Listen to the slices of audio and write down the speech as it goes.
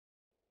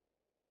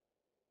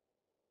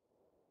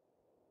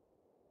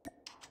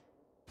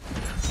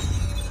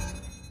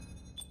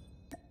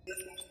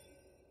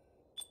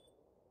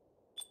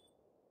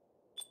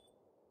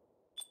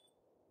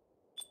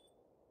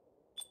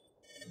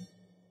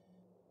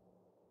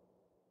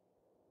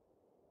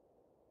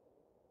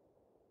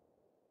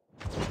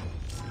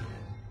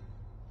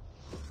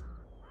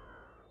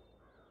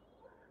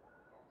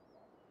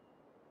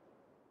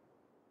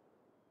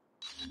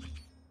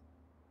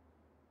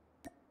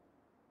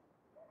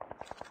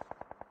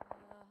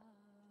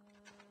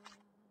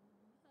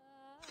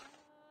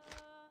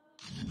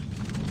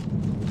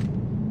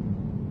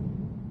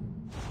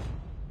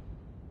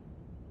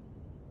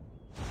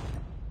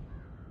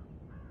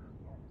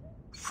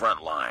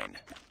front line.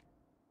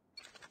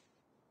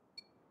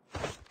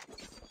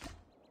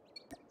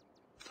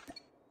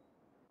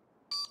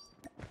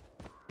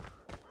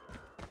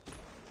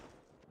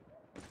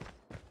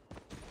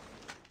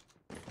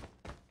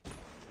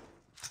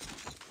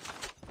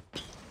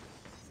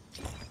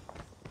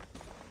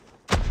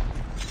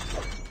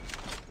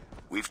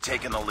 We've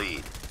taken the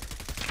lead.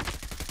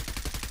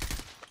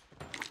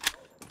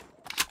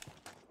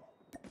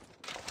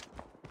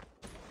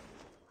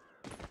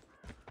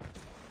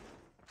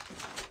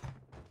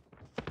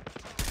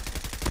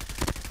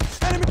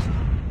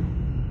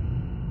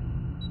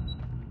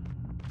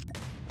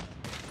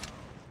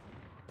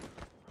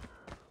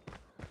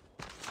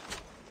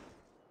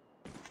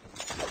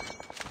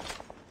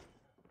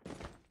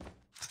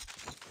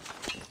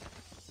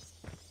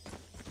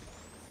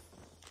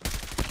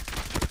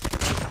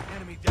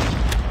 Enemy down.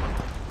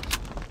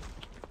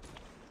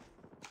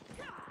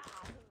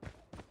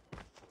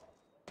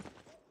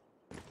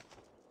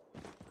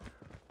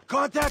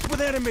 Contact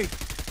with enemy.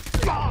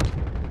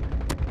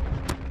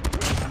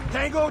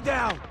 Tango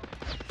down.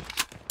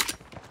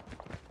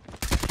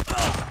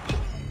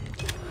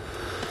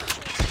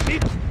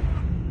 Need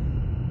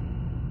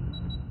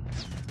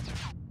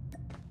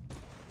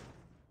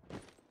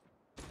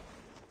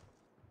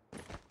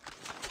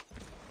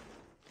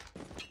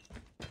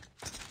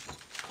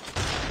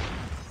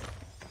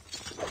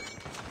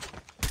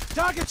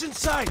Target's in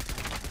sight!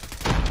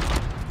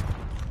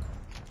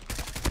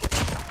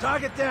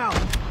 Target down!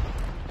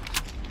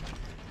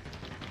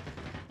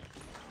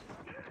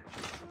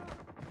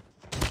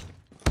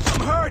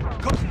 I'm hurt!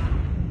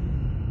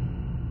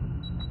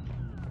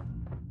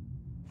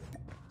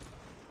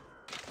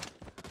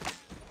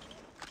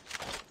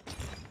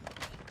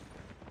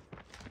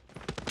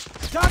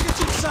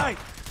 Target's in sight!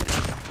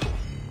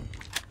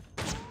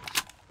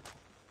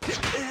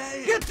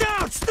 Get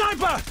down,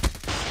 sniper!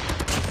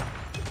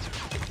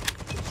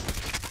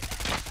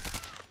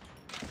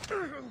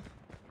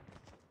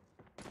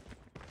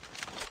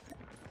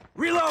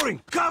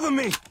 Reloading! Cover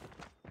me!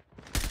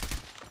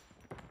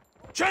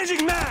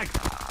 Changing mag!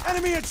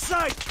 Enemy in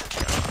sight!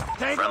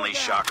 Tango Friendly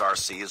down. Shock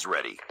RC is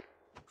ready.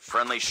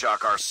 Friendly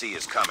Shock RC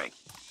is coming.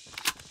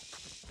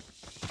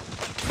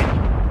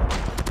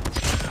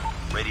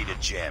 Ready to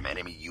jam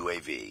enemy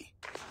UAV.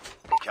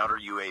 Counter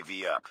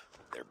UAV up.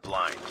 They're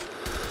blind.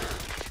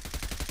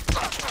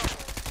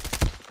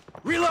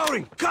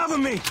 Reloading! Cover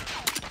me!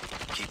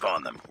 Keep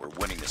on them. We're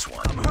winning this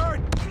one. I'm hurt!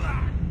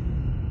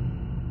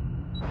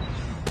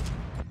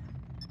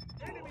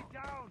 Enemy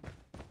down!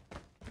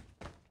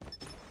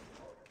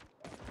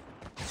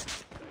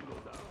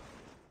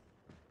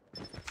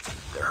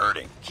 They're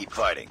hurting. Keep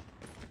fighting.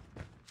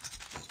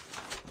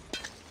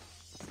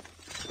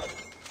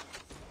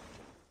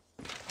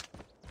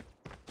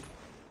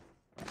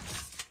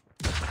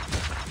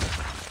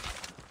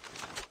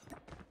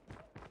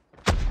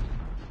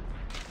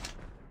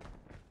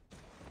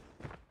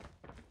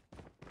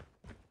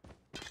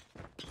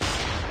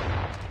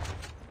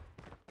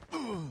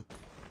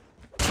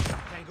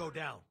 Tango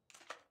down.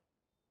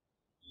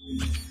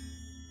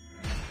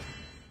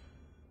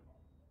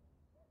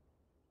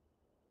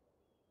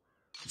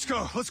 Let's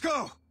go, let's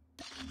go!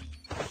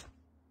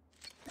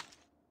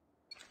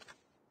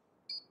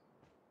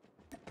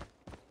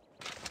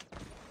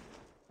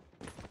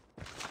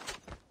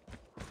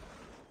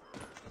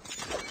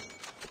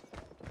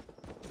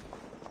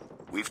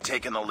 We've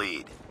taken the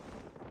lead.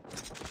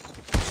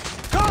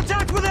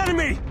 Contact with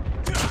enemy!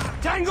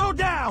 Tango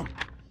down!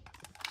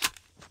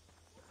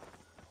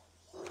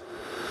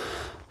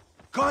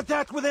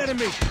 Contact with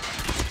enemy!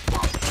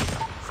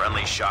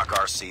 Friendly Shock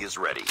RC is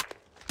ready.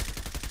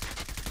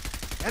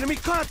 Enemy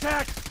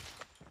contact!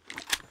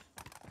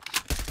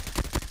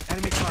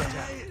 Enemy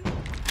contact.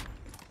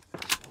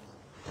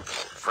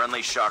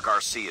 Friendly Shock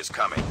RC is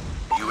coming.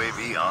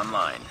 UAV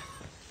online.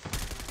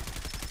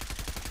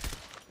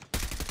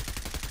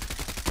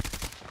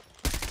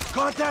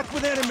 Contact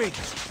with enemy!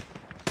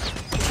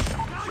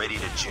 Ready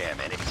to jam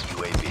enemy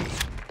UAV.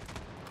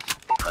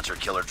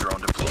 Hunter-killer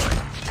drone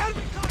deployed.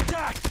 Enemy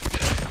contact!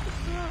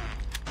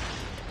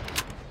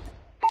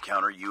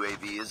 Counter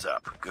UAV is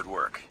up. Good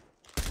work.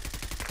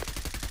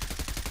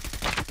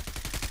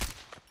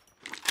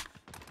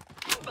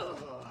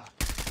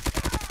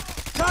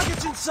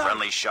 Target's in sight!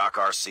 Friendly Shock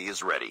RC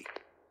is ready.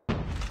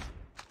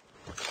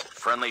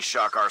 Friendly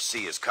Shock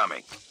RC is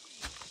coming.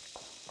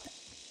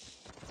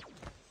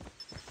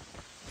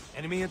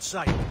 Enemy in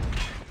sight.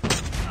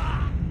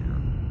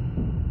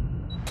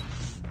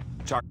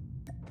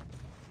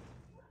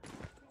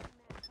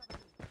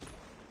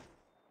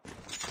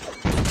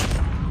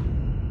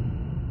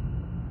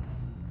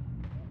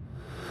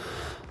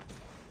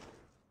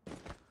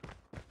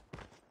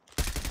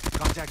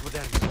 Contact with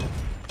enemy.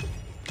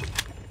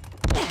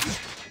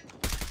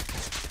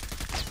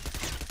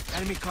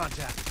 Enemy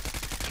contact.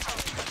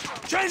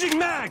 Changing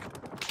mag!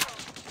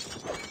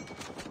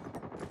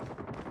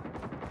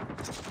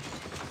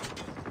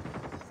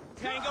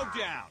 Tango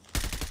down.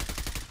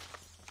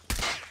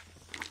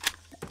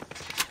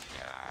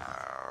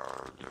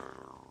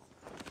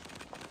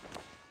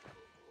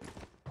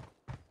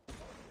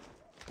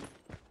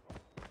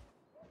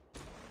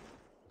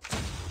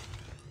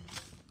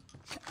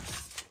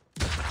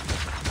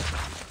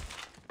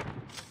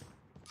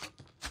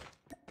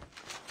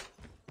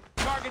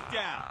 Target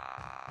down.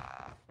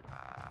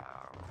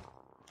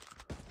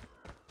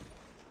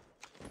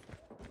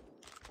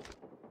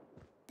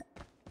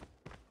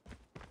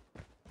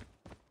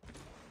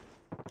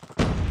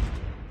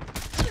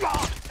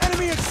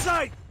 Enemy in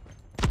sight!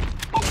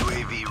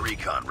 UAV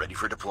recon ready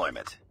for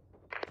deployment.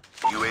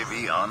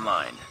 UAV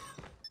online.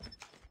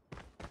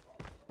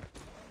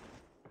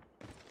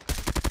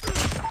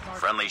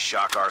 Friendly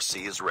Shock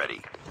RC is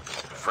ready.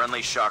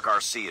 Friendly Shock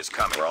RC is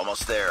coming. We're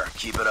almost there.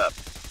 Keep it up.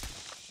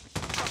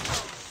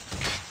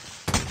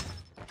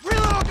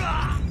 Reload!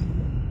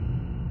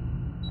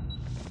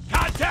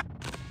 Contact!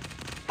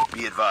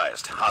 Be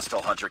advised,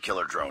 hostile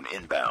hunter-killer drone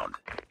inbound.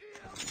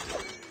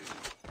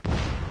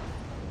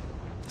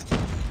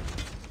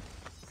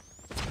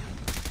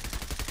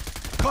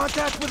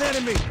 Contact with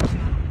enemy!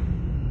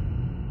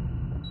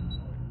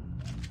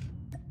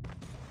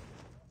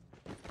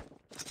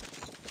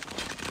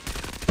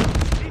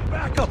 Need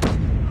backup!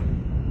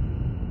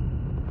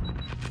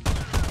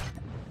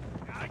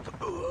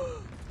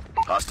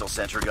 Hostile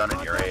sentry gun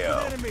in your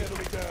AO. Enemy.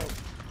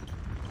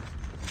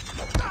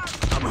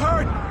 I'm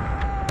hurt!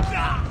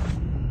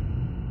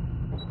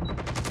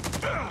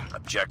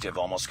 Objective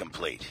almost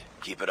complete.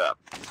 Keep it up.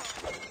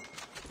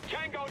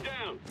 Tango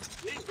down.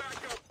 Need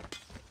backup.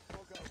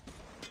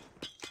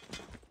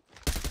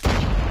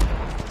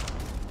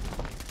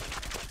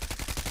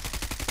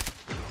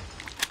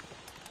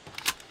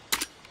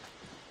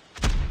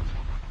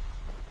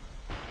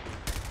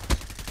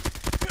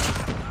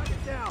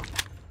 Target down!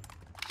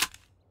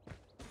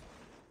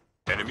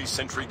 Enemy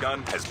sentry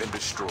gun has been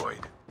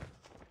destroyed.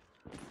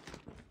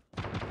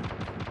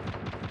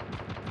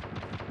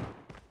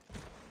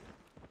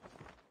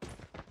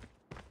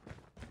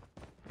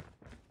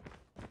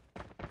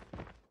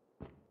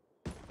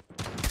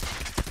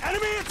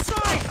 Enemy in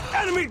sight!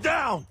 Enemy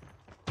down!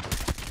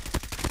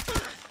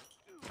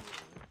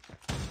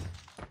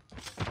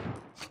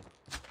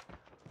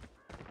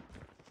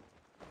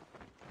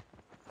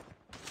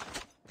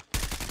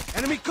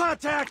 Enemy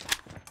contact!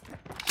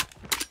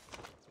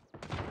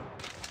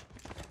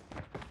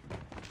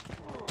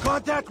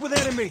 Contact with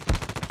enemy!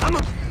 I'm a...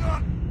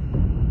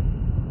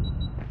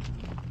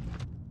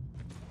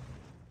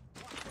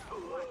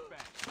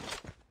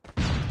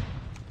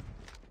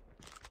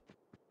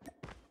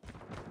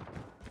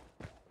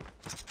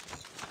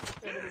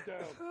 Enemy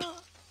down.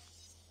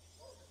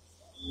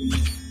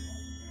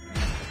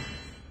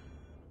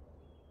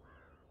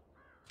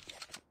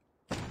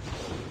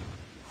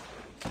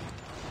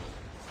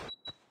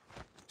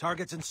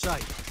 Target's in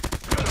sight.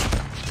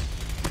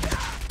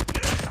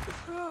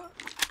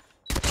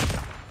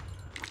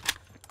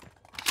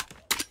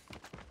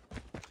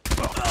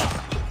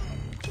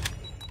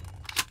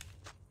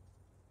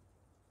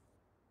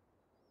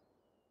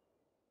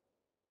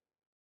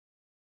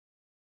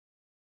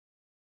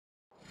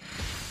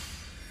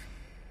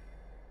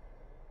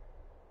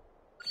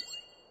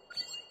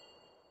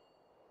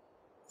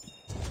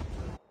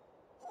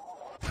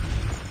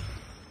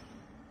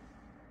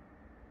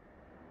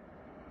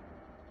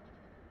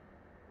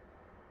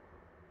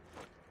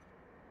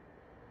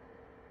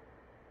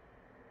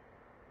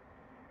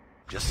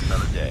 Just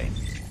another day.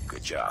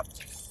 Good job.